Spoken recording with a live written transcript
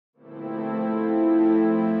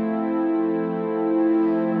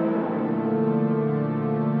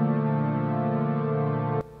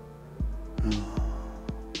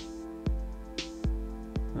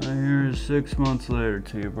6 months later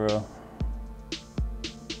to you, bro.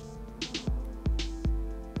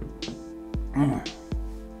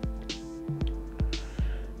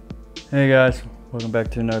 Hey guys, welcome back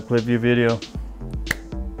to another ClipVue video.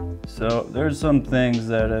 So there's some things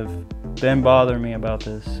that have been bothering me about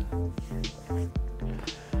this,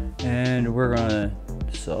 and we're gonna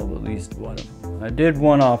solve at least one of them. I did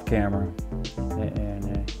one off camera,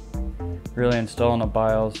 and really installing a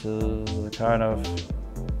BIOS is kind of,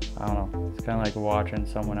 I don't know, it's kind of like watching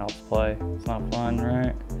someone else play. It's not fun,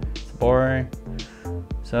 right? It's boring.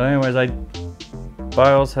 So anyways,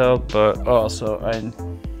 BIOS helped, but also I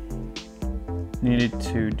needed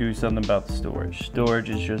to do something about the storage. Storage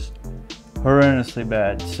is just horrendously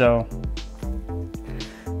bad. So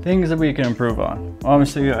things that we can improve on.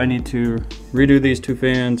 Obviously, I need to redo these two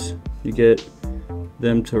fans. You get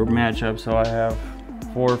them to match up, so I have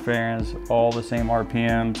 4 fans, all the same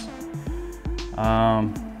RPMs.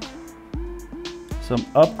 Some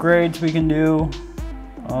upgrades we can do.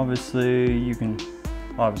 Obviously,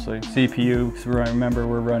 CPU, because remember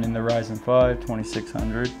we're running the Ryzen 5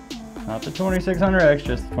 2600. Not the 2600X,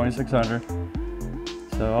 just the 2600.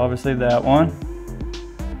 So obviously that one.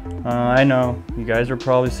 I know you guys are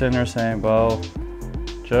probably sitting there saying, well,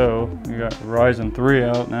 Joe, you got Ryzen 3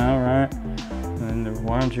 out now, right? And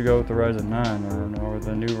why don't you go with the Ryzen 9 or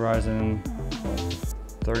the new Ryzen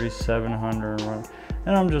 3700?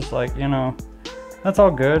 And I'm just like, you know, that's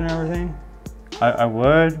all good and everything. I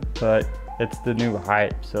would, but it's the new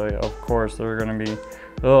hype. So of course they're gonna be a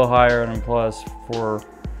little higher, and plus for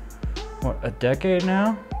what, a decade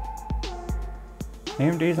now?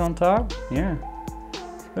 AMD's on top? Yeah.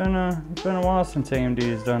 It's been a while since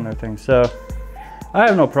AMD's done their thing. So I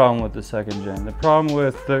have no problem with the 2nd gen. The problem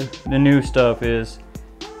with the new stuff is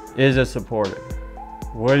it supported?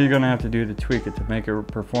 What are you gonna have to do to tweak it to make it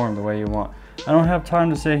perform the way you want? I don't have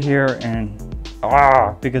time to sit here and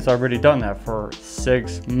because I've already done that for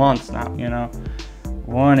 6 months now, you know?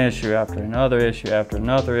 One issue after another issue after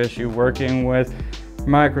another issue, working with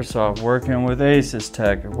Microsoft, working with Asus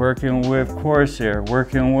Tech, working with Corsair,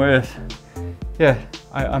 working with,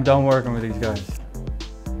 I'm done working with these guys.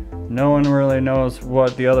 No one really knows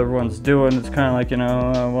what the other one's doing. It's kind of like, you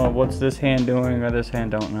know, well, what's this hand doing or this hand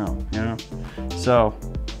don't know, you know? So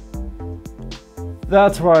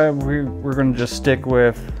that's why we're gonna just stick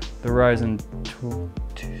with the Ryzen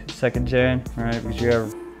 2nd gen, right? Because you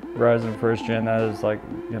have Ryzen 1st gen, that is like,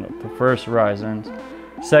 you know, the first Ryzen.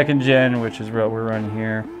 2nd gen, which is what we're running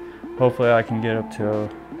here. Hopefully I can get up to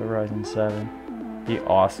the Ryzen 7. Be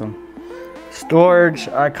awesome. Storage,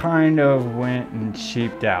 I kind of went and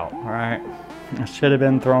cheaped out, alright? I should have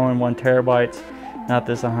been throwing 1 terabyte, not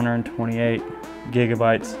this 128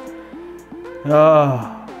 gigabytes.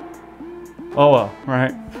 Oh well,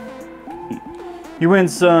 right? You win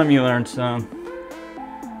some, you learn some.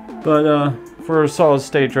 But for solid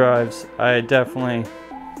state drives, I definitely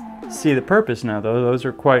see the purpose now, though. Those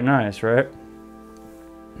are quite nice, right?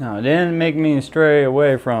 Now, it didn't make me stray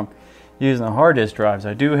away from using the hard disk drives.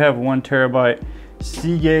 I do have 1 terabyte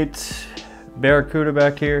Seagate Barracuda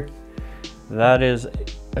back here. That is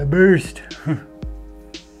a beast.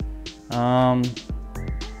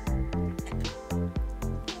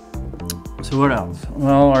 So what else?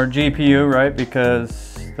 Well, our GPU, right?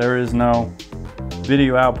 Because there is no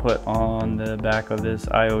video output on the back of this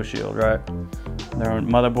IO shield, right? Their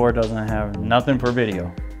motherboard doesn't have nothing for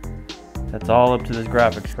video. That's all up to this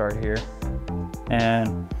graphics card here.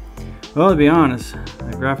 And, well, to be honest,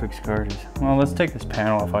 the graphics card is, well, let's take this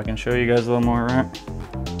panel off. I can show you guys a little more, right?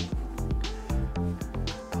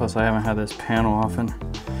 Plus, I haven't had this panel off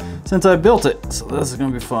since I built it, so this is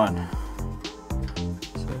gonna be fun.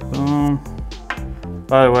 So, boom.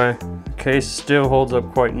 By the way, the case still holds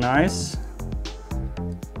up quite nice.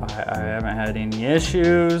 I haven't had any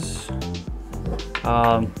issues.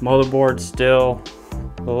 Motherboard still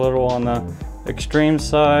a little on the extreme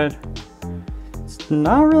side. It's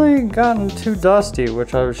not really gotten too dusty,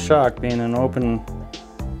 which I was shocked being an open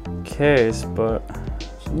case, but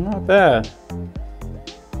it's not bad.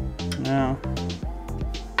 Now,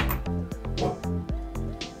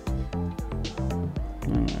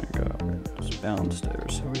 there we go. Just balanced there,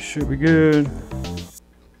 so we should be good.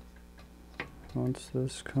 Once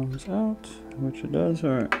this comes out, which it does,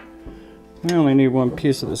 alright. We only need 1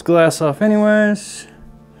 piece of this glass off anyways.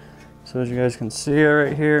 So as you guys can see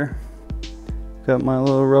right here, got my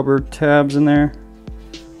little rubber tabs in there.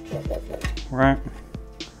 Right.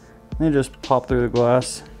 They just pop through the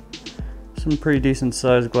glass. Some pretty decent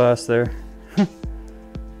sized glass there.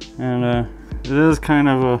 And it is kind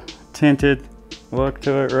of a tinted look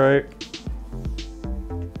to it, right?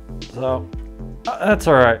 So that's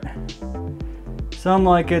alright. Some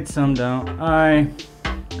like it, some don't. I'm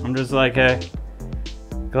just like, hey,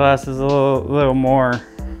 glass is a little more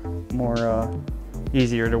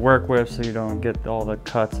easier to work with, so you don't get all the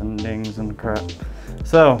cuts and dings and crap.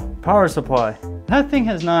 So, power supply. That thing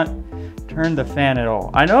has not turned the fan at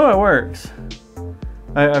all. I know it works.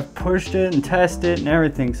 I've pushed it and tested it and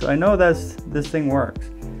everything, so I know this thing works.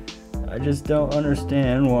 I just don't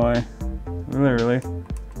understand why, literally,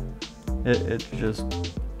 it just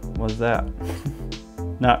was that.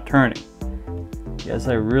 Not turning. Yes,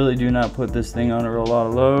 I really do not put this thing under a lot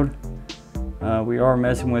of load. We are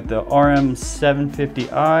messing with the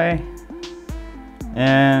RM750i,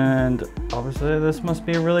 and obviously this must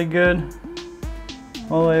be really good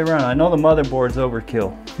all the way around. I know the motherboard's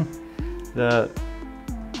overkill.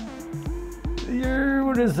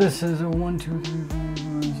 What is this? Is a 1, 2, 3,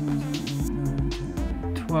 4, 5, 6, 7, 8, 9,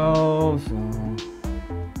 10, 12. So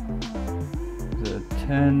is it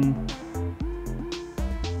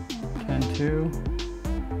 10.2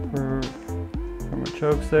 for my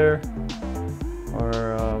chokes there,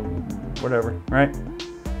 or whatever, right?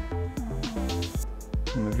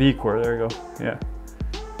 And the V-core, there you go. Yeah.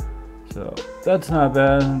 So that's not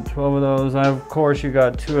bad. 12 of those. Of course, you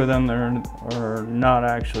got 2 of them that are not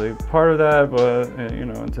actually part of that, but you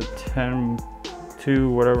know, it's a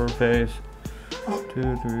 10.2 whatever phase. 2, 3,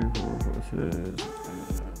 4, 5, 6.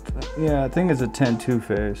 Yeah, I think it's a 10.2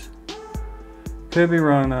 phase. Could be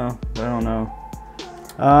wrong though. I don't know.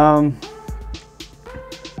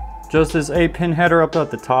 Just this 8-pin header up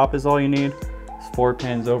at the top is all you need. It's 4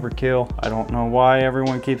 pins overkill. I don't know why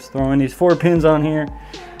everyone keeps throwing these 4 pins on here.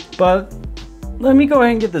 But let me go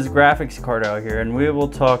ahead and get this graphics card out here, and we will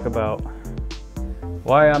talk about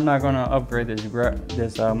why I'm not going to upgrade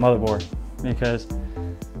this motherboard. Because,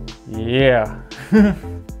 yeah.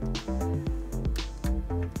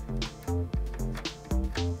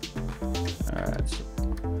 Alright, so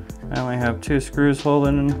I only have 2 screws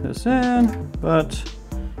holding this in, but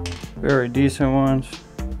very decent ones.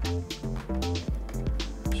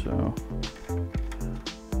 So,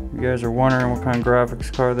 you guys are wondering what kind of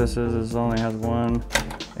graphics card this is. This only has one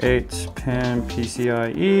 8-pin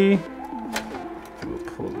PCIe. We'll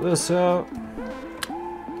pull this out.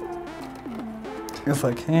 If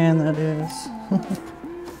I can, that is.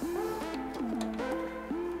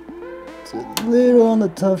 It's a little on the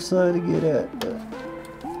tough side to get at, but.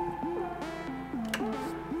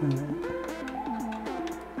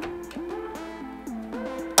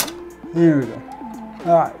 There we go.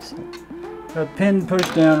 Alright, so got a pin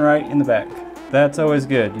pushed down right in the back. That's always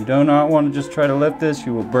good. You do not want to just try to lift this.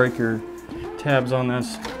 You will break your tabs on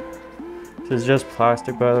this. This is just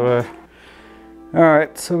plastic, by the way.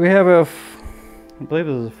 Alright, so we have I believe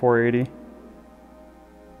this is a 480.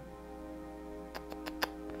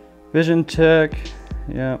 Vision Tech,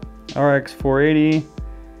 yeah, RX 480.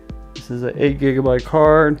 This is an 8GB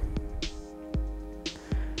card.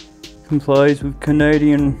 Complies with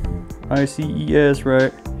Canadian ICES,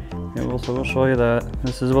 right? Yeah, we'll show you that.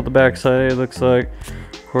 This is what the back side looks like.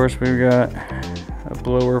 Of course, we've got a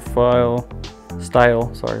blower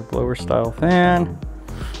style fan.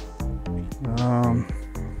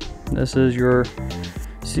 This is your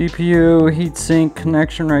CPU heatsink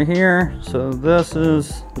connection right here. So this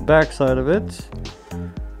is the back side of it,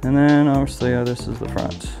 and then obviously this is the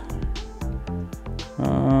front.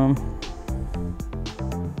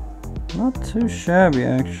 Not too shabby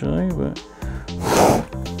actually, but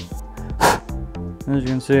as you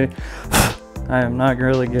can see, I am not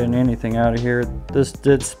really getting anything out of here. This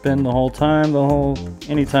did spin the whole time,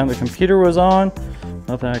 anytime the computer was on.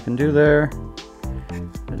 Nothing I can do there.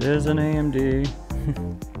 It is an AMD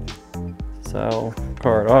style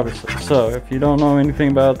card, obviously. So if you don't know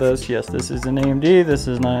anything about this, yes, this is an AMD, this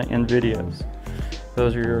is not NVIDIA's.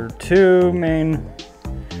 Those are your two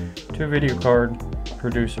video card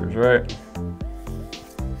producers, right?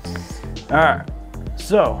 Alright,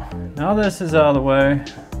 so now this is out of the way.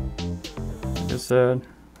 Like I said,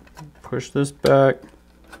 push this back.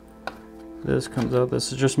 This comes out.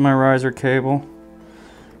 This is just my riser cable.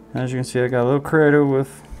 As you can see, I got a little creative with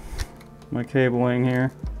my cabling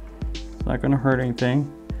here. It's not going to hurt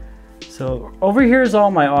anything. So over here is all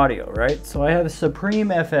my audio, right? So I have a Supreme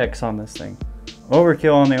FX on this thing.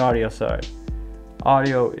 Overkill on the audio side.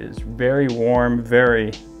 Audio is very warm,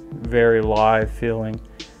 very, very live feeling.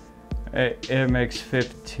 It makes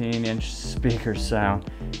 15-inch speakers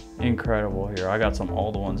sound incredible here. I got some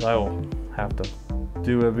old ones. I will have to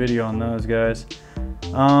do a video on those guys.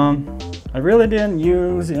 I really didn't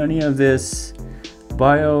use any of this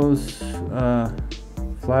BIOS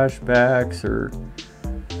flashbacks or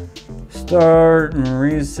start and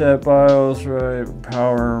reset BIOS, right?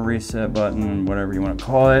 Power reset button, whatever you want to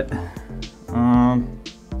call it.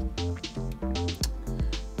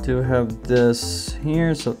 Do have this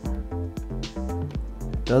here, so it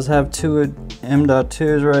does have two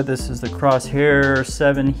M.2s, right? This is the Crosshair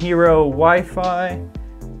 7 Hero Wi-Fi.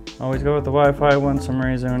 Always go with the Wi-Fi one for some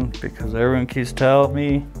reason, because everyone keeps telling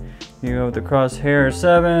me you go with the Crosshair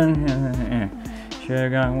 7. Should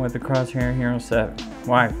have gone with the Crosshair Hero 7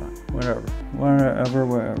 Wi-Fi, whatever.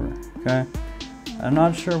 Okay. I'm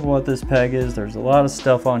not sure what this peg is. There's a lot of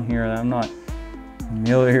stuff on here that I'm not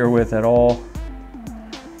familiar with at all.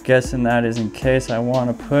 Guessing that is in case I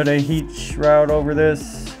want to put a heat shroud over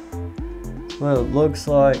this. That's what it looks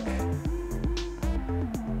like.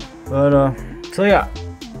 But so yeah,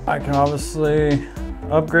 I can obviously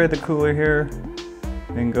upgrade the cooler here.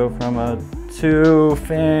 We can go from a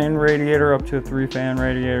 2-fan radiator up to a 3-fan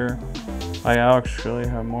radiator. I actually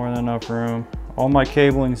have more than enough room. All my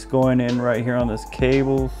cabling's going in right here on this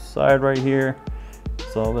cable side right here.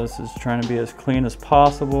 So this is trying to be as clean as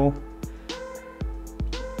possible.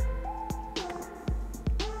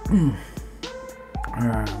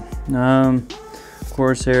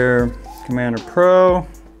 Corsair Commander Pro.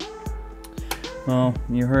 Well,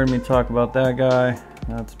 you heard me talk about that guy.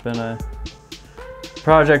 That's been a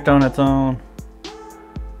project on its own.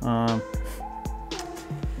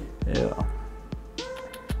 Yeah.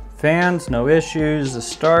 Fans, no issues. The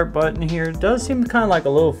start button here does seem kind of like a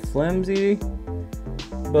little flimsy,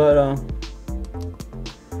 but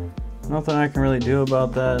nothing I can really do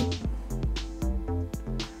about that.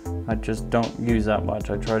 I just don't use that much.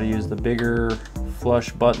 I try to use the bigger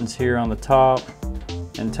flush buttons here on the top.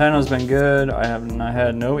 Antenna's been good. I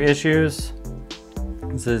had no issues.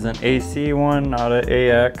 This is an AC one, not an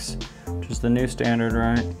AX, which is the new standard,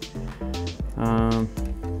 right?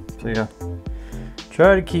 So yeah,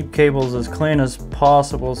 try to keep cables as clean as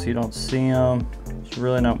possible so you don't see them. There's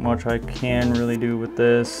really not much I can really do with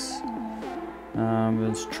this.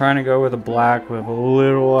 It's trying to go with a black with a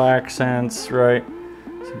little accents, right?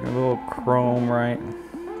 So a little chrome, right?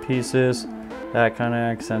 Pieces that kind of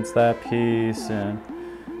accents that piece, and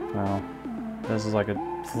well, this is like a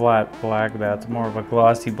flat black. That's more of a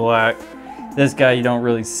glossy black. This guy you don't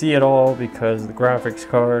really see at all because of the graphics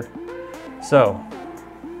card. So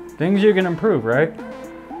things you can improve, right?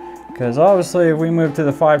 Because obviously if we move to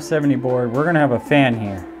the 570 board, we're gonna have a fan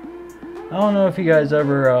here. I don't know if you guys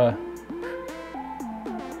ever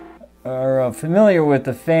are familiar with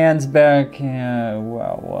the fans back,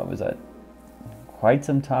 wow, what was that? Quite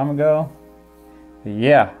some time ago. But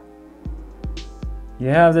yeah, you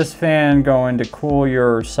have this fan going to cool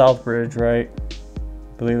your south bridge, right?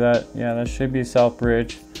 Believe that? Yeah, that should be south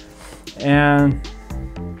bridge. And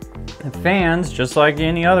the fans, just like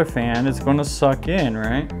any other fan, it's going to suck in,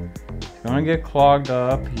 right? It's going to get clogged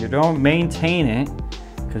up. You don't maintain it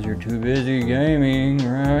because you're too busy gaming,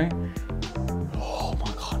 right? Oh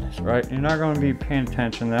my goodness, right? You're not going to be paying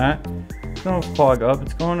attention to that. It's going to clog up.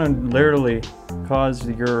 It's going to literally cause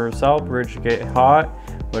your south bridge to get hot,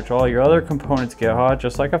 which all your other components get hot,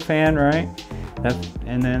 just like a fan, right?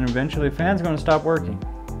 And then eventually the fan's going to stop working.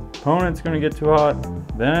 Component's going to get too hot,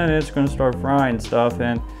 then it's going to start frying stuff,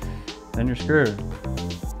 and then you're screwed.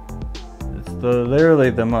 It's literally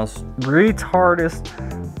the most retardest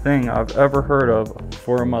thing I've ever heard of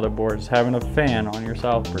for a motherboard, is having a fan on your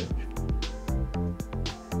south bridge.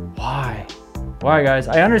 Why? Why, guys?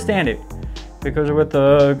 I understand it. Because with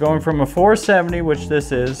the going from a 470, which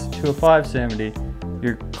this is, to a 570,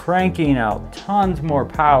 you're cranking out tons more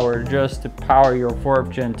power just to power your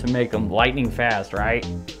 4th gen to make them lightning fast, right?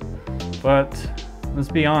 But let's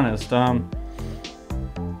be honest, well,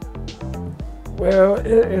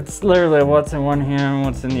 it's literally what's in one hand,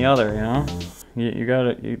 what's in the other, you know? You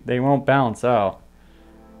gotta, they won't balance out.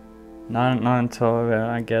 Not until,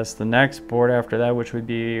 I guess, the next board after that, which would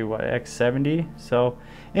be, what, X70? So,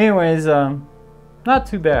 anyways, not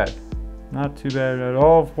too bad. Not too bad at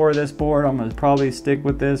all for this board. I'm gonna probably stick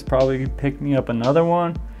with this, probably pick me up another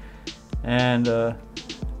one. And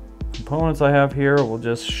components I have here will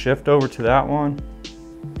just shift over to that one.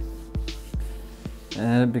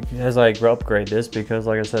 And as I upgrade this, because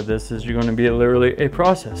like I said, this is going to be literally a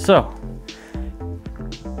process. So,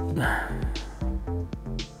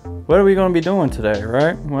 what are we going to be doing today,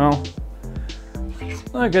 right? Well,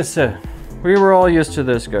 like I said, we were all used to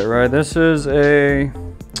this guy, right? This is a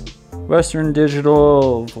Western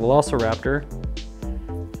Digital Velociraptor.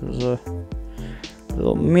 This is a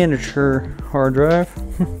little miniature hard drive.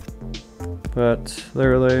 But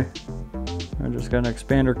literally, I just got an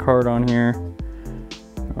expander card on here.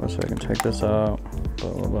 Oh, so I can take this out,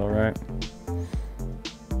 blah, blah, blah, right?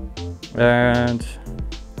 And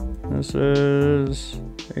this is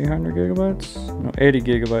 800 gigabytes? No, 80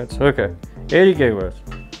 gigabytes. Okay, 80 gigabytes.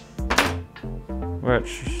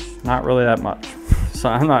 Which, not really that much. So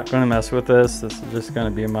I'm not gonna mess with this. This is just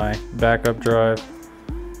gonna be my backup drive.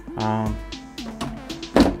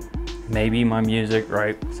 Maybe my music,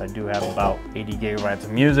 right? Because I do have about 80 gigabytes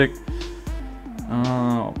of music.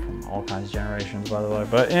 From all kinds of generations, by the way.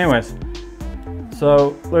 But anyways,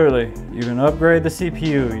 so literally, you can upgrade the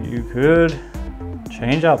CPU. You could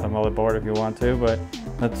change out the motherboard if you want to, but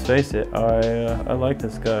let's face it, I like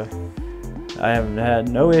this guy. I have had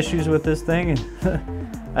no issues with this thing.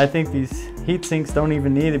 I think these heat sinks don't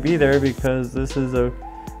even need to be there because this is a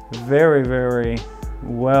very, very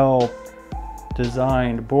well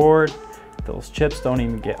designed board. Those chips don't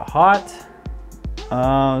even get hot.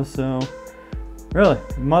 So really,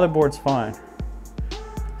 the motherboard's fine.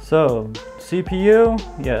 So CPU,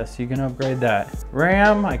 yes, you can upgrade that.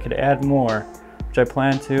 RAM, I could add more, which I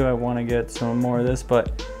plan to. I want to get some more of this,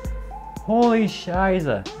 but holy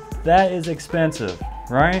shiza, that is expensive,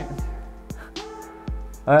 right?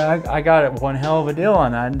 I got one hell of a deal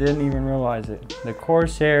on that and didn't even realize it. The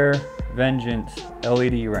Corsair Vengeance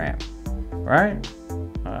LED RAM, right?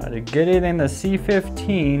 To get it in the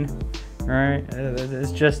C15, right?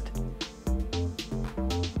 It's just,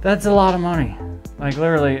 that's a lot of money. Like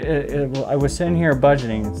literally, I was sitting here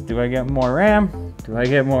budgeting. Do I get more RAM? Do I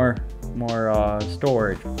get more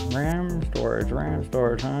storage? RAM, storage,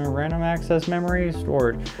 huh? Random access memory,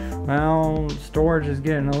 storage. Well, storage is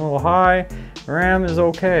getting a little high. RAM is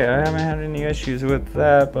okay. I haven't had any issues with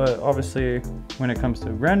that, but obviously when it comes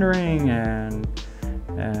to rendering and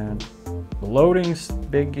loading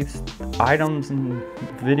big items and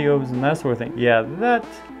videos and that sort of thing, yeah, that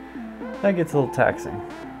gets a little taxing.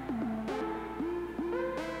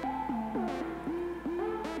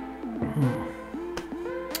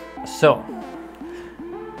 So,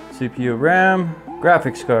 CPU, RAM,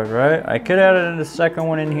 graphics card, right? I could add a second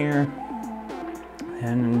one in here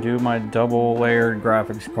and do my double layered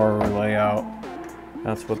graphics card layout.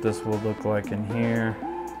 That's what this will look like in here.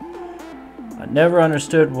 I never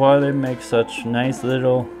understood why they make such nice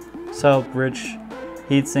little self-rich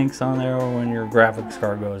heat sinks on there when your graphics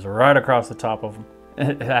card goes right across the top of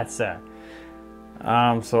them. That's sad.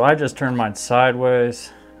 So I just turned mine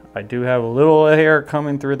sideways. I do have a little hair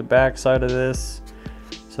coming through the back side of this,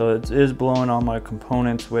 so it is blowing on my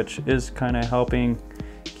components, which is kind of helping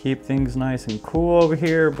keep things nice and cool over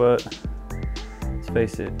here. But let's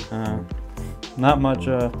face it, not much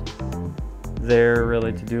there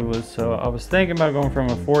really to do with. So I was thinking about going from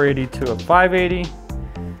a 480 to a 580,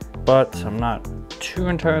 but I'm not too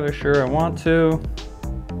entirely sure I want to.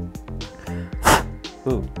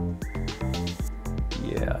 Ooh,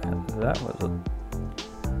 yeah, that was a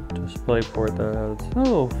display port that has a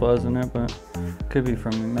little fuzz in it, but could be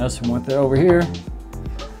from me messing with it over here.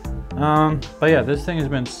 But yeah, this thing has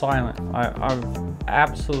been silent. I've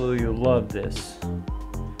absolutely loved this.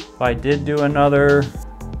 If I did do another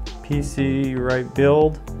PC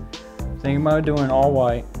build, thinking about doing all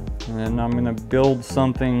white, and then I'm gonna build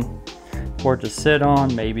something for it to sit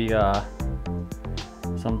on, maybe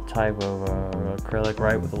some type of acrylic,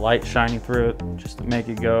 right, with the light shining through it, just to make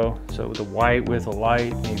it go. So the white with a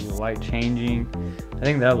light, maybe the light changing. I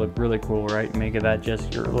think that would look really cool, right? Make it that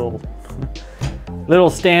just your little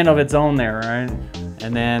stand of its own there, right?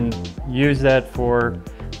 And then use that for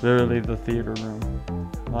literally the theater room.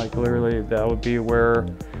 Like literally, that would be where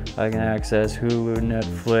I can access Hulu,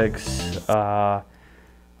 Netflix,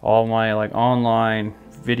 all my like online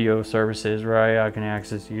video services, right? I can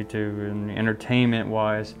access YouTube and entertainment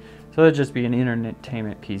wise. So it'd just be an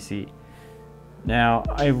entertainment PC. Now,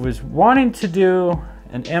 I was wanting to do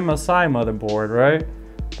an MSI motherboard, right?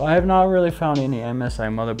 But I have not really found any MSI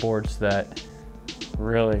motherboards that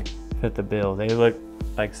really fit the bill. They look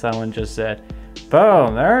like someone just said,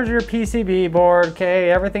 boom, there's your PCB board. Okay,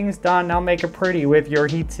 everything's done. Now make it pretty with your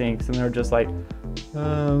heat sinks. And they're just like,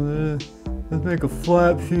 let's make a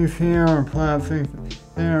flat piece here and a flat piece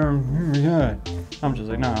there. Yeah. I'm just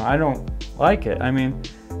like, no, I don't like it. I mean,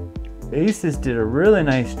 Asus did a really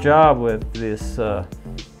nice job with this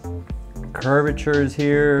curvatures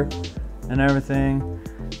here and everything.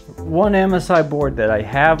 One MSI board that I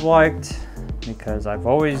have liked, because I've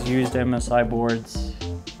always used MSI boards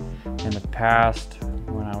in the past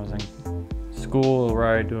when I was in school,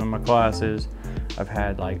 right, doing my classes. I've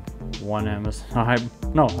had like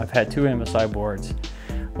I've had two MSI boards.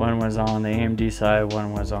 One was on the AMD side,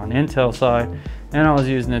 one was on Intel side, and I was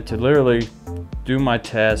using it to literally do my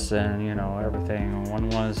tests and, you know, everything. One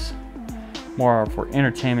was more for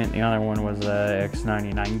entertainment. The other one was a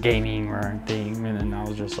X99 gaming or thing, and then I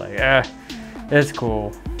was just like, it's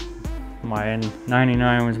cool. My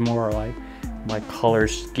 99 was more like my color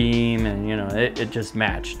scheme, and you know, it just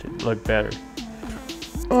matched. It looked better.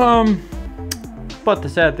 But the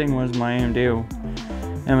sad thing was my M.2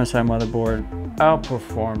 MSI motherboard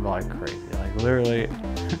outperformed like crazy. Like literally,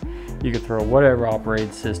 you could throw whatever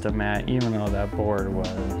operating system at, even though that board was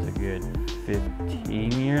a good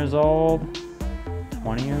 15 years old,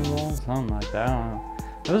 20 years old, something like that. I don't know.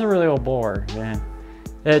 It was a really old board, man.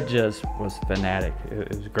 It just was fanatic. It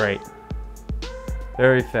was great.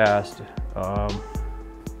 Very fast.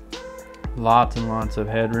 Lots and lots of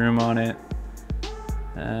headroom on it.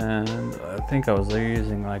 And I think I was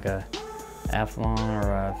using like a Athlon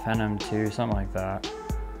or a Phenom 2, something like that.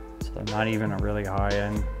 So not even a really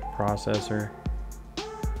high-end processor.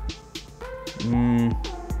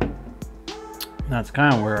 That's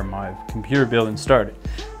kind of where my computer building started.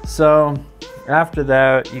 So after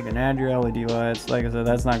that, you can add your LED lights. Like I said,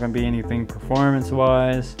 that's not going to be anything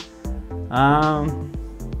performance-wise.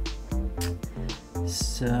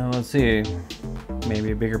 So let's see,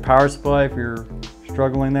 maybe a bigger power supply if you're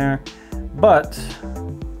struggling there. But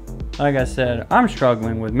like I said, I'm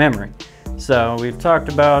struggling with memory. So we've talked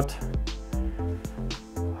about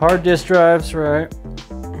hard disk drives, right?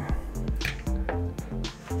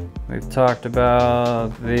 We've talked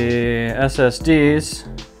about the SSDs,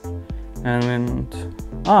 and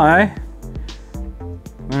I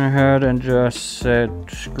went ahead and just said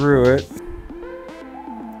screw it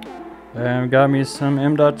and got me some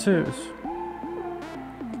M.2s.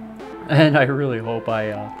 And I really hope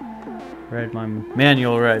I read my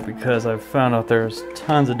manual right, because I've found out there's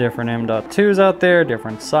tons of different M.2s out there,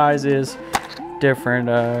 different sizes, different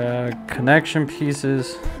connection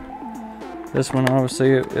pieces. This one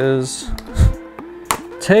obviously is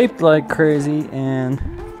taped like crazy, and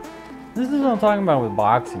this is what I'm talking about with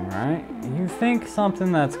boxing, right? You think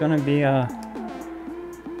something that's gonna be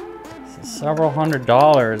several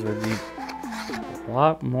 $100s would be a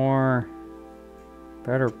lot more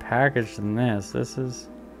better packaged than this. This is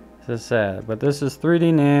sad, but this is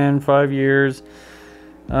 3D NAND, 5 years.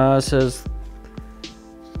 It says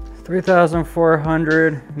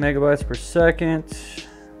 3,400 megabytes per second.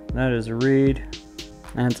 That is a read,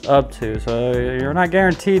 and it's up to, so you're not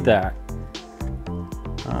guaranteed that.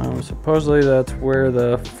 Supposedly that's where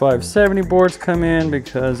the 570 boards come in,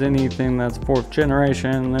 because anything that's 4th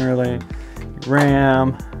generation, literally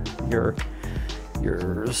RAM, your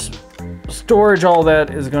storage, all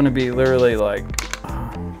that is going to be literally like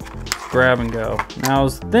grab and go. Now I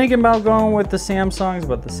was thinking about going with the Samsungs,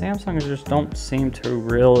 but the Samsungs just don't seem to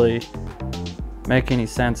really make any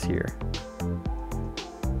sense here.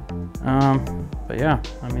 But yeah,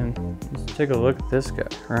 I mean, let's take a look at this guy,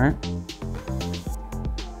 right?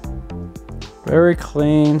 Very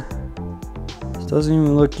clean. This doesn't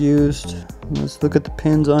even look used. Let's look at the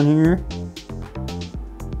pins on here.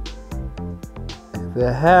 If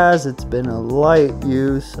it has, it's been a light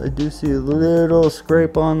use. I do see a little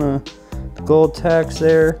scrape on the gold tacks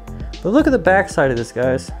there. But look at the back side of this,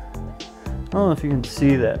 guys. I don't know if you can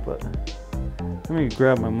see that, but let me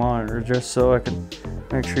grab my monitor just so I can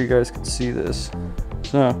make sure you guys can see this.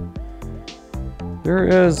 So there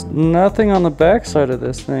is nothing on the back side of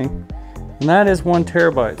this thing, and that is 1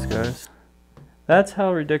 terabyte, guys. That's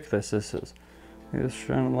how ridiculous this is. Just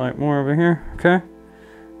shine the light more over here. Okay,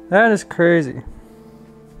 that is crazy.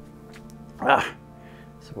 This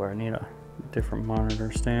is where I need a different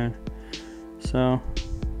monitor stand. So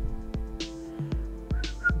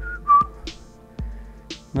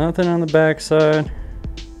nothing on the back side.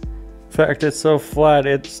 In fact, it's so flat,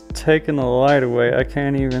 it's taking the light away. I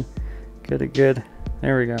can't even get a good,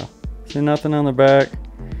 there we go. See, nothing on the back.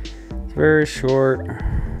 It's very short.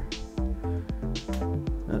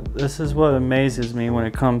 This is what amazes me when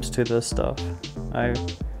it comes to this stuff. I've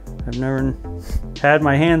never had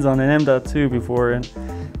my hands on an M.2 before, and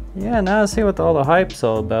yeah, now I see what all the hype's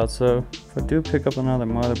all about. So if I do pick up another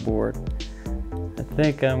motherboard, I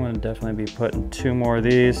think I'm going to definitely be putting 2 more of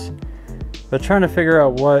these. But trying to figure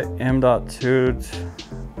out what M.2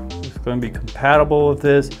 is going to be compatible with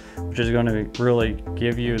this, which is going to really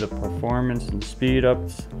give you the performance and speed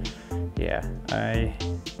ups. Yeah, I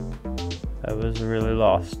was really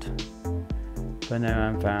lost, but now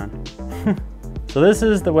I'm found. So this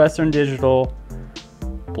is the Western Digital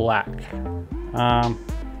Black. I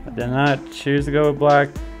did not choose to go with black.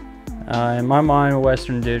 In my mind,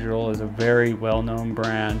 Western Digital is a very well-known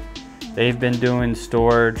brand. They've been doing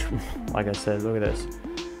storage, like I said, look at this,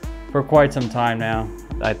 for quite some time now.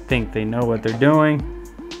 I think they know what they're doing.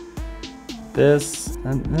 this,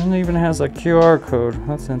 and then it even has a QR code.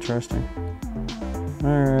 That's interesting.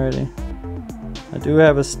 Alrighty. I do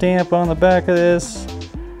have a stamp on the back of this.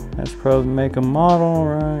 That's probably make a model,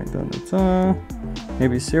 right?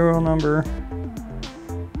 Maybe serial number.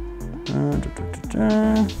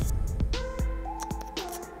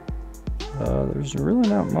 There's really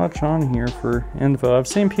not much on here for info. I've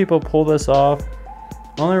seen people pull this off.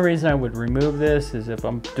 The only reason I would remove this is if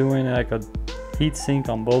I'm doing like a heat sink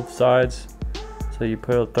on both sides. So you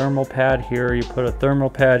put a thermal pad here, you put a thermal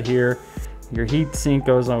pad here, your heat sink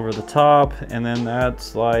goes over the top, and then that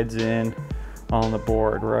slides in on the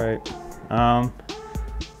board, right? I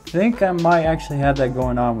think I might actually have that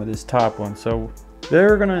going on with this top one. So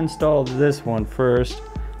they're gonna install this one first.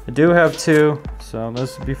 I do have two, so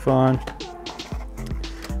this would be fun.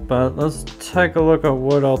 But let's take a look at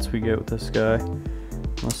what else we get with this guy.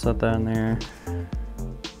 Let's set that in there.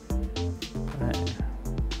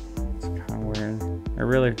 It's kind of weird. I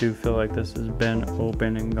really do feel like this has been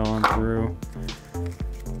open and gone through.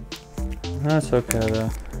 That's okay though.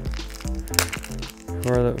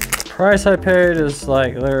 For the price I paid is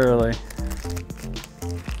like literally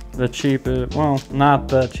the cheapest. Well, not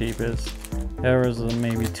the cheapest. There was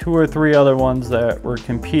maybe 2 or 3 other ones that were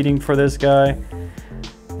competing for this guy.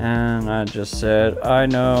 And I just said, I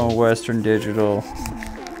know Western Digital.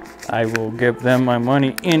 I will give them my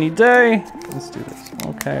money any day. Let's do this.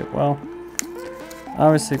 Okay, well,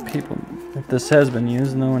 obviously people, if this has been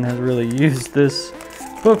used, no one has really used this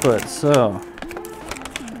booklet. So,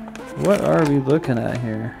 what are we looking at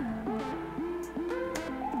here?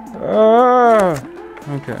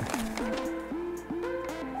 Okay.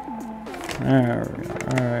 There we go.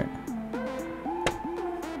 Alright.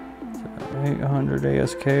 800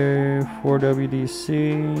 ASK, 4WDC,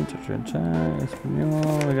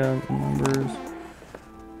 Espanol, I got numbers.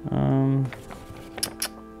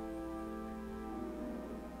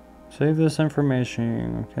 Save this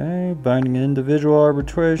information, okay? Binding individual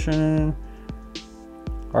arbitration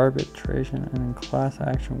and class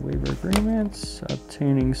action waiver agreements,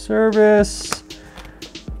 obtaining service,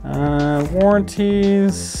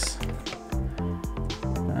 warranties,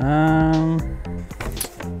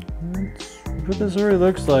 what this really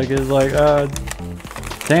looks like is like,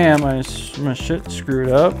 damn, my shit screwed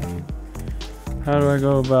up. How do I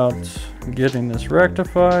go about getting this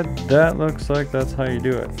rectified? That looks like that's how you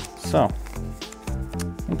do it. So,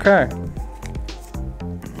 okay.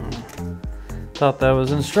 Thought that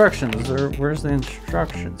was instructions, or where's the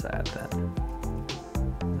instructions at then?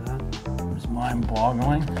 That was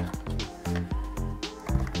mind-boggling.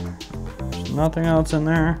 There's nothing else in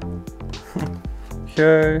there.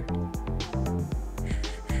 Okay.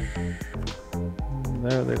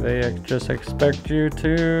 There, they just expect you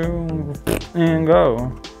to and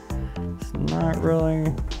go. It's not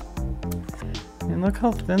really. I mean, look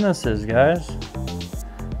how thin this is, guys.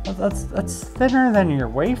 That's thinner than your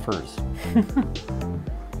wafers. It's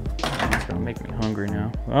gonna make me hungry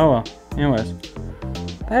now. Oh well. Anyways,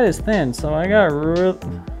 that is thin. So I got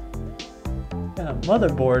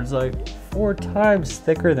motherboards like 4 times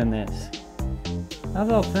thicker than this. That's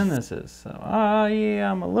how thin this is. So yeah,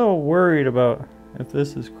 I'm a little worried about if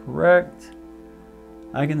this is correct.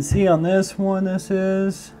 I can see on this one this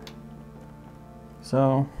is.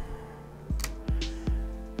 So,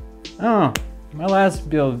 oh, my last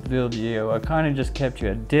build video, I kind of just kept you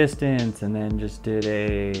at distance and then just did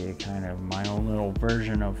a kind of my own little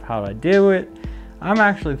version of how I do it. I'm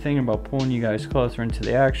actually thinking about pulling you guys closer into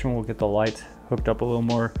the action. We'll get the lights hooked up a little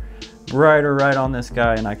more brighter right on this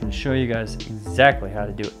guy, and I can show you guys exactly how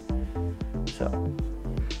to do it. So,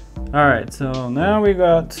 all right, so now we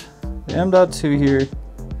got the M.2 here.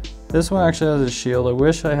 This one actually has a shield. I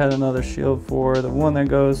wish I had another shield for the one that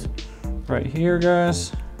goes right here,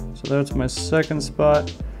 guys. So that's my second spot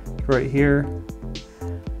right here.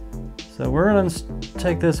 So we're gonna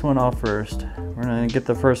take this one off first. We're gonna get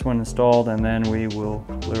the first one installed, and then we will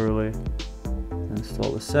literally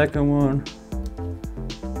install the second one.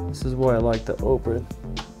 This is why I like the open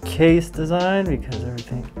case design, because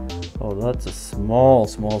everything. Oh, that's a small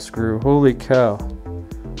screw. Holy cow.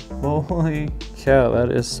 Holy cow,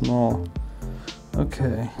 that is small.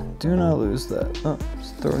 Okay, do not lose that. Oh,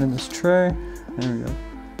 just throw it in this tray. There we go.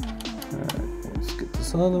 Alright, let's get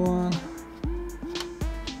this other one.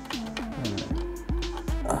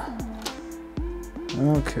 Alright.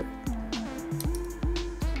 Okay.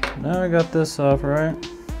 Now I got this off, right?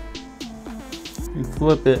 You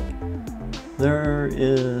flip it. There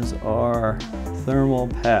is our thermal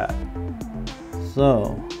pad.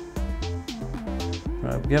 So,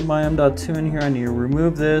 when I get my M.2 in here, I need to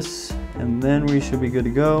remove this, and then we should be good to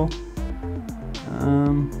go.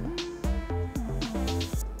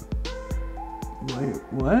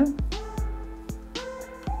 what?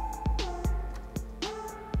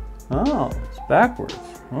 Oh, it's backwards.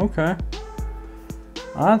 Okay.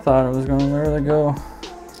 I thought it was going to literally go.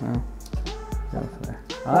 No,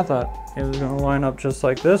 I thought it was going to line up just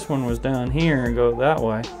like this one was down here and go that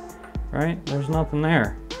way. Right? There's nothing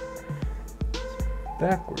there.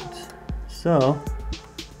 Backwards. So,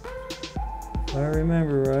 if I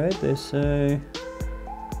remember right, they say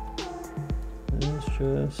this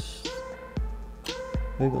just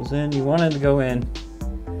wiggles in. You want it to go in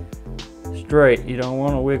straight. You don't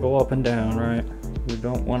want to wiggle up and down, right? We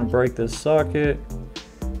don't want to break this socket.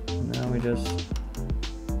 Now we just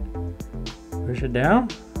push it down.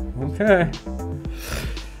 Okay.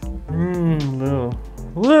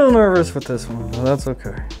 A little nervous with this one, but that's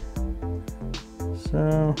okay.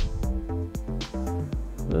 So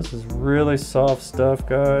this is really soft stuff,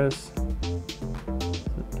 guys. I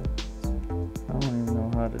don't even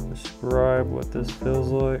know how to describe what this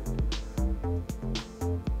feels like.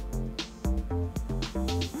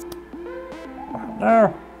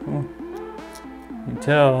 No. You can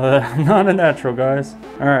tell, not a natural, guys.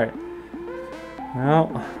 All right.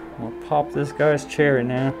 Well, I'm gonna pop this guy's cherry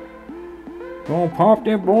now. Gonna pop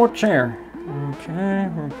that boy cherry. Okay,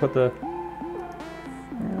 we're gonna put the.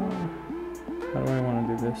 How do I want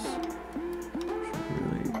to do this?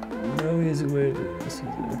 Really, no easy way to do this, is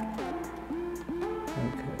there?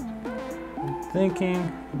 Okay. I'm thinking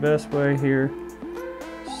the best way here.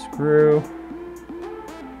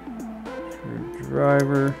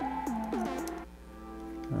 Screwdriver.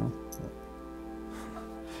 No.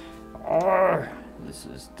 Oh, this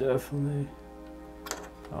is definitely.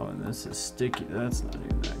 Oh, and this is sticky. That's not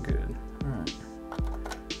even that good. All right.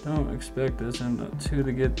 Don't expect this M.2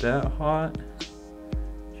 to get that hot.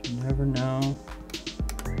 You never know.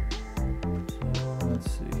 So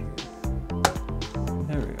let's see here.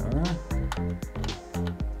 There we are.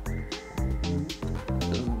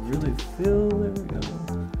 Doesn't really feel. There we go.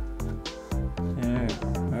 There.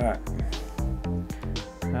 All right.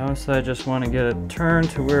 Now, so I just want to get it turned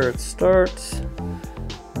to where it starts.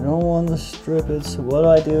 I don't want to strip it, so what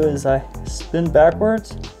I do is I spin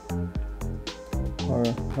backwards, or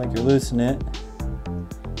like you're loosening it.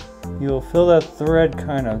 You'll feel that thread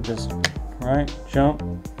kind of just, right, jump.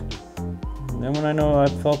 And then when I know I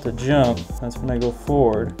felt the jump, that's when I go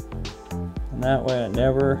forward. And that way I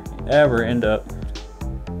never, ever end up.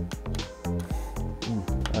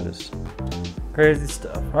 That is crazy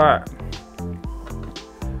stuff. All right.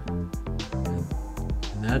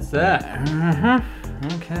 And that's that.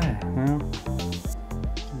 Okay, well,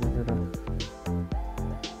 give it a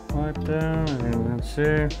wipe down, and let's see,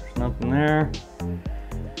 there's nothing there.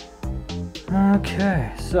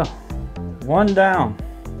 Okay, so, one down.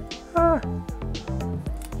 As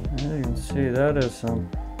you can see, that is some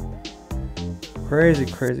crazy,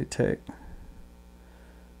 crazy tape.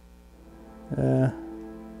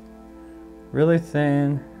 Really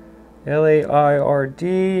thin,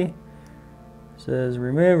 LAIRD. Says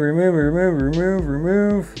remove, remove, remove, remove,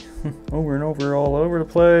 remove. Over and over, all over the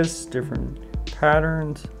place. Different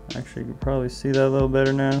patterns. Actually, you can probably see that a little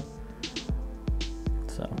better now.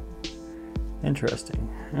 So, interesting.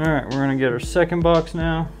 All right, we're gonna get our second box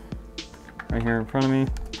now. Right here in front of me.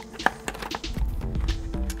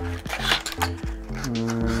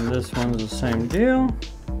 And this one's the same deal.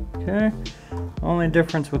 Okay. Only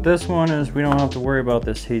difference with this one is we don't have to worry about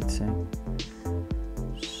this heatsink.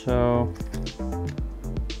 So.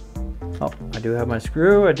 Oh, I do have my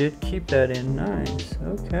screw. I did keep that in. Nice.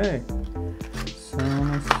 Okay. So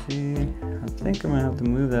let's see. I think I'm gonna have to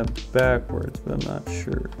move that backwards, but I'm not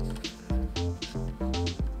sure.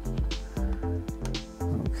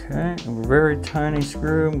 Okay. A very tiny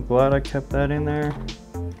screw. I'm glad I kept that in there.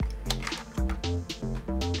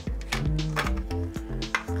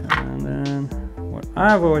 And then what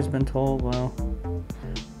I've always been told, well, I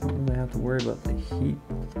don't really have to worry about the heat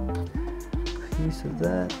piece of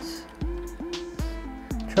that.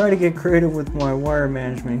 Try to get creative with my wire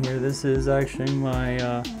management here. This is actually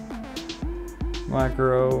my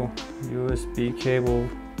micro USB cable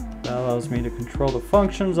that allows me to control the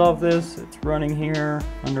functions of this. It's running here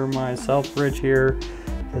under my south bridge here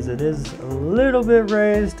because it is a little bit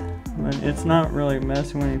raised, but it's not really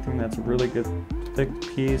messing with anything. That's a really good thick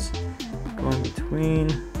piece going between,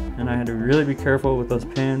 and I had to really be careful with those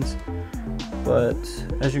pins. But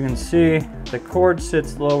as you can see, the cord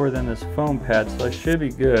sits lower than this foam pad, so I should be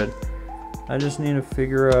good. I just need to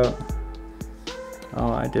figure out.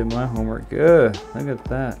 Oh, I did my homework. Good. Look at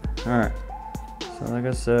that. All right. So like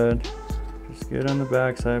I said, just get on the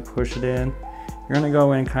back side, push it in. You're gonna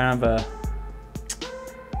go in kind of a.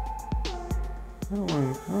 I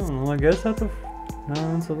don't know. I guess that's a.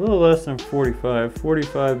 It's a little less than 45.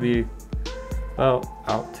 45 be about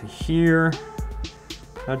out to here.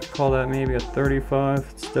 I'd call that maybe a 35.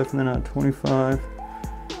 It's definitely not 25.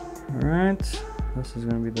 Alright, this is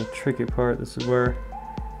going to be the tricky part. This is where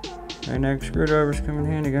magnetic screwdrivers come in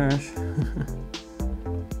handy, guys.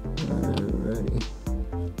 Alrighty.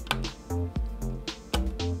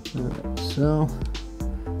 Alright, so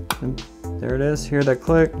there it is. Hear that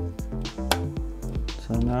click?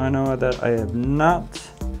 So now I know that I have not.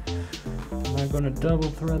 I'm not going to double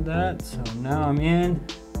thread that. So now I'm in.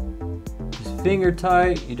 Just finger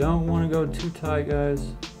tight. You don't want to go too tight,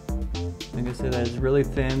 guys. Like I said, that is really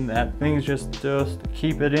thin. That thing's just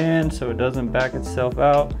keep it in so it doesn't back itself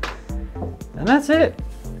out. And that's it.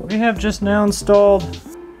 We have just now installed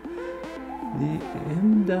the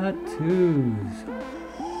M.2s.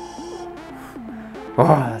 Oh,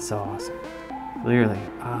 that's so awesome. Clearly.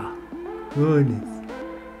 Ah, goodness.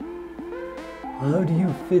 How do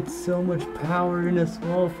you fit so much power in a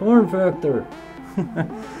small form factor?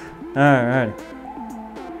 Alright.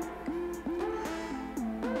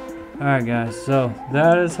 Alright guys, so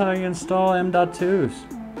that is how you install M.2s.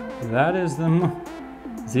 That is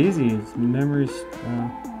it's easy. It's memories,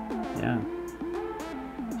 yeah.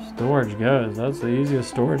 Storage goes. That's the easiest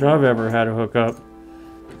storage I've ever had to hook up.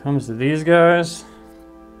 When it comes to these guys,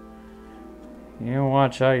 you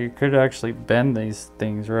watch out, you could actually bend these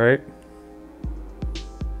things, right?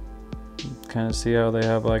 Kind of see how they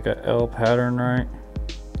have like a L pattern right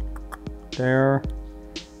there.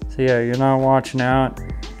 So yeah, you're not watching out.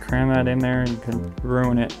 Cram that in there and you can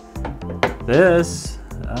ruin it. This,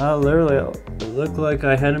 literally, it looked like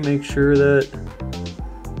I had to make sure that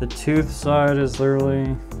the tooth side is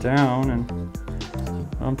literally down, and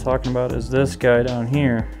what I'm talking about is this guy down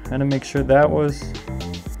here. I had to make sure that was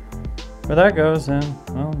where that goes, and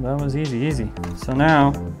well, that was easy. So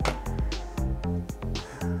now,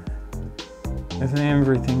 if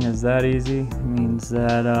everything is that easy, it means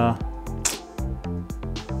that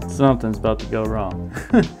something's about to go wrong.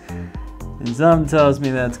 And something tells me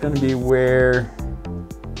that's going to be where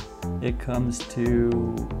it comes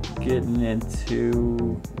to getting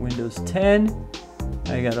into Windows 10.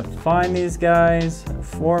 I got to find these guys,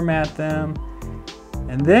 format them,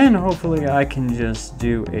 and then hopefully I can just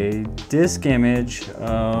do a disk image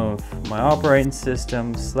of my operating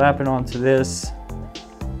system, slap it onto this.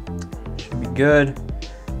 Should be good.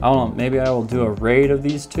 I don't know, maybe I will do a raid of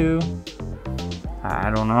these two. I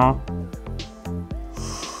don't know.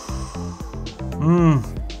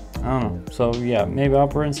 I don't know. So yeah, maybe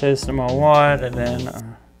operating system on what, and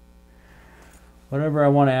then whatever I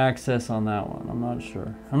want to access on that one. I'm not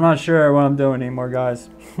sure. I'm not sure what I'm doing anymore, guys.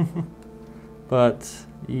 But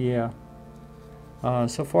yeah.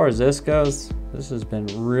 So far as this goes, this has been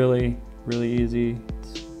really easy.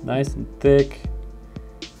 It's nice and thick.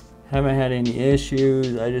 Haven't had any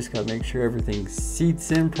issues. I just gotta make sure everything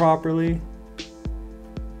seats in properly.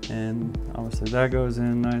 And obviously that goes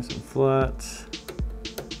in nice and flat.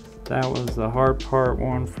 That was the hard part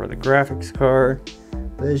one for the graphics card.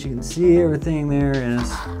 But as you can see, everything there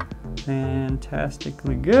is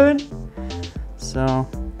fantastically good. So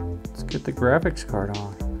let's get the graphics card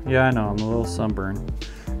on. Yeah, I know, I'm a little sunburned.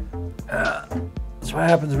 That's what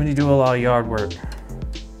happens when you do a lot of yard work.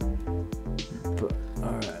 But,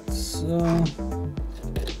 alright, so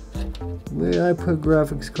the way I put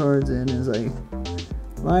graphics cards in is I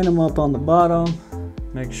line them up on the bottom,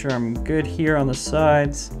 make sure I'm good here on the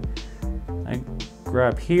sides. I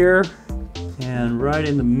grab here and right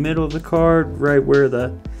in the middle of the card, right where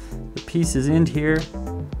the pieces end here,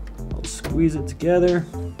 I'll squeeze it together.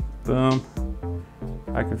 Boom.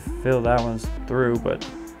 I could feel that one's through, but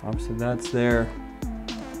obviously that's there.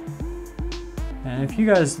 And if you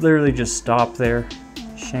guys literally just stop there,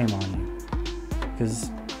 shame on you,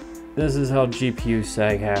 because this is how GPU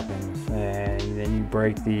sag happens, and then you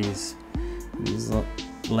break these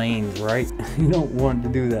lanes, right? You don't want to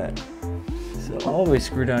do that. So always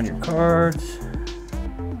screw down your cards.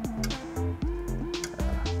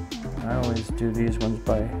 I always do these ones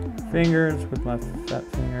by fingers with my fat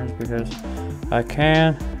fingers because I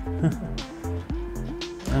can.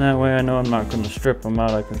 And that way I know I'm not going to strip them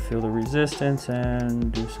out. I can feel the resistance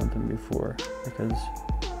and do something before, because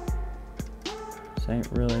this ain't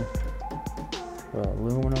really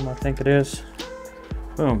aluminum, I think it is.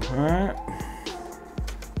 Boom. Alright.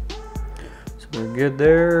 So we're good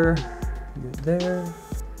there. Good there.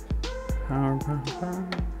 Okay.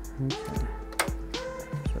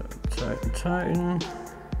 So tighten.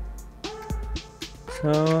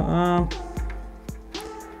 So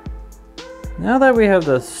now that we have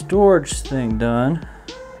the storage thing done,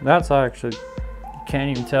 that's actually Can't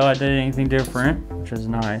even tell I did anything different, which is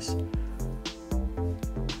nice.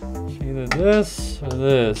 Either this or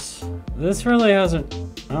this. This really hasn't,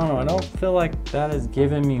 I don't know, I don't feel like that has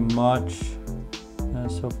given me much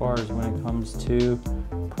so far as when it comes to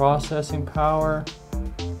processing power.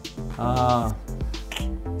 I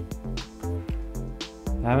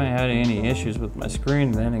haven't had any issues with my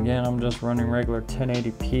screen. Then again, I'm just running regular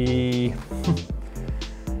 1080p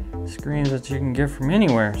screens that you can get from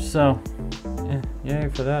anywhere. So, yeah, yay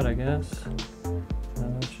for that, I guess.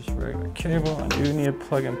 That's just regular cable. I do need to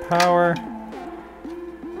plug in power.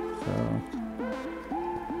 So,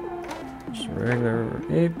 just regular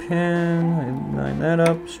 8-pin. I line that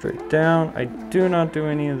up straight down. I do not do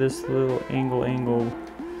any of this little angle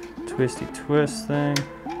twisty twist thing.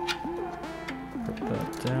 Put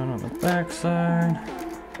that down on the back side.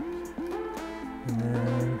 And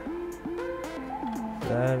then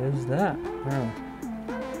that is that. Oh.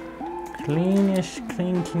 Cleanish,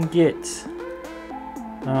 clean can get.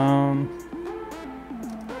 I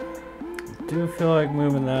do feel like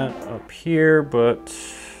moving that up here, but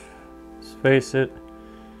let's face it,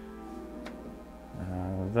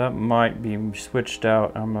 that might be switched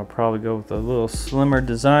out. I'm gonna probably go with a little slimmer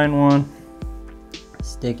design one.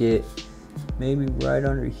 Stick it maybe right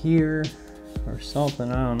under here or something,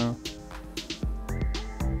 I don't know.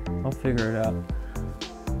 I'll figure it out.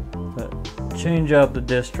 But change out the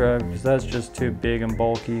disk drive because that's just too big and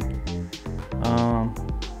bulky.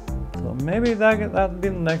 So maybe that'd be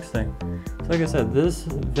the next thing. So like I said, this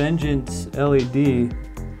Vengeance LED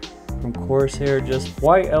from Corsair, just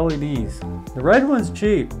white LEDs. The red one's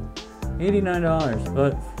cheap, $89,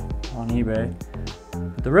 but on eBay.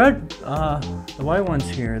 But the red, the white ones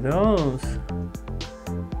here, those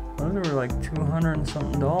were like $200 and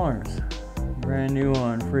something. Brand new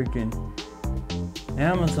on freaking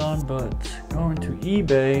Amazon, but going to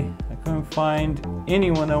eBay, I couldn't find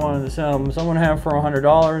anyone that wanted to sell them. Someone had for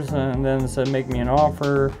 $100, and then said make me an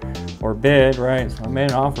offer or bid, right? So I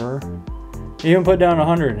made an offer. Even put down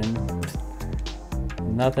 100,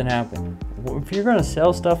 and nothing happened. If you're gonna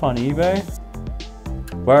sell stuff on eBay,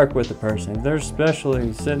 work with the person. If they're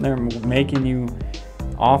especially sitting there making you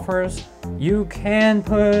offers, you can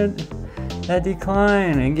put that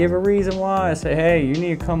decline and give a reason why. Say, hey, you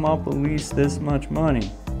need to come up at least this much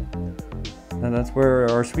money. And that's where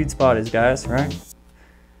our sweet spot is, guys, right?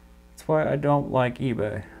 That's why I don't like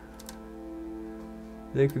eBay.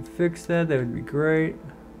 If they could fix that, that would be great.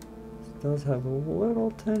 It does have a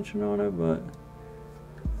little tension on it, but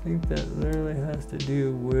I think that literally has to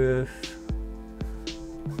do with,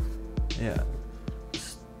 yeah,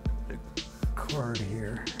 the card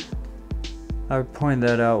here. I pointed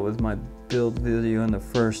that out with my build video in the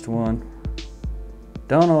first one.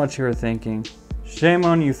 Don't know what you were thinking. Shame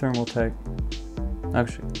on you, Thermaltake.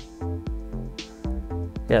 Actually,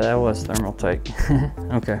 yeah, that was Thermaltake.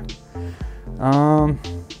 Okay.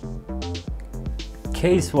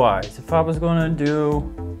 Case-wise, if I was gonna do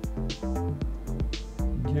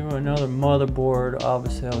another motherboard,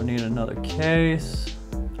 obviously I would need another case.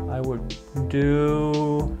 I would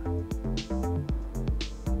do,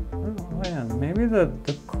 oh man, maybe the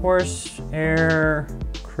Corsair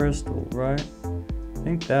crystal, right? I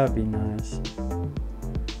think that would be nice.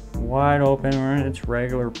 Wide open, right? It's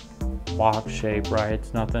regular box shape, right?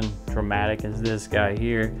 It's nothing dramatic as this guy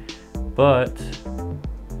here, but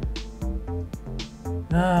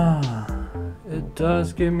it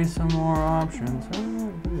does give me some more options.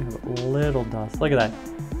 We have a little dust. Look at that.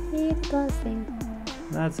 Little dusting.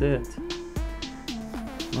 That's it.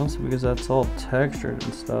 Mostly because that's all textured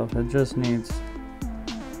and stuff. It just needs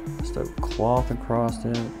just a cloth across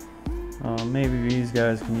it. Maybe these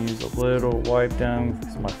guys can use a little wipe down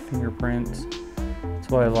because of my fingerprints. That's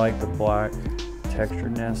why I like the black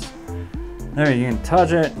texturedness. There, you can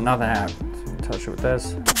touch it, nothing happens. You touch it with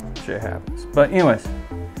this, shit happens. But anyways,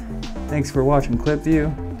 thanks for watching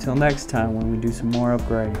ClipVue. Until next time when we do some more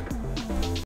upgrading.